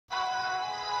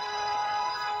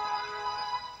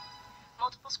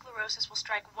multiple sclerosis will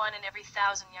strike 1 in every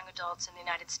 1,000 young adults in the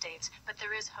United States, but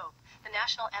there is hope. The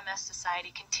National MS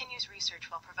Society continues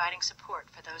research while providing support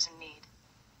for those in need.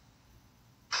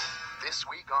 This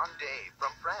week on Dave,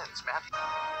 from Friends, Matthew.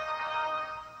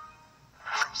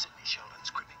 From Sidney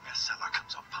Sheldon's gripping bestseller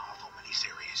comes a powerful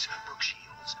miniseries. Brooke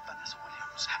Shields, Vanessa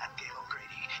Williams, and Gail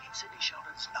O'Grady in Sidney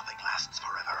Sheldon's Nothing Lasts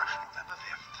Forever, November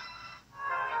 5th.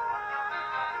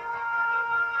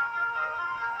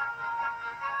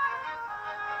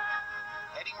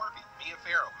 Eddie Murphy, Mia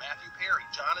Farrow, Matthew Perry,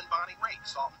 John and Bonnie Raitt,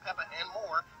 Salt and Pepper, and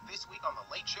more this week on The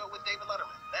Late Show with David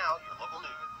Letterman. Now, your local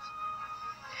news.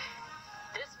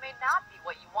 This may not be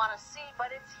what you want to see, but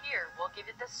it's here. We'll give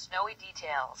you the snowy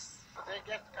details. They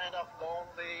get kind of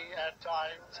lonely at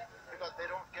times because they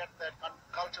don't get that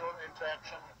cultural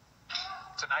interaction.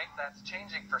 Tonight, that's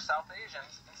changing for South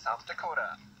Asians in South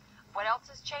Dakota. What else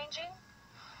is changing?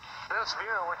 This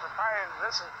view,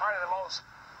 this is probably the most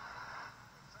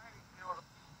exciting view of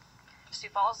Sioux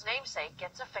Falls' namesake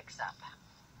gets a fix-up.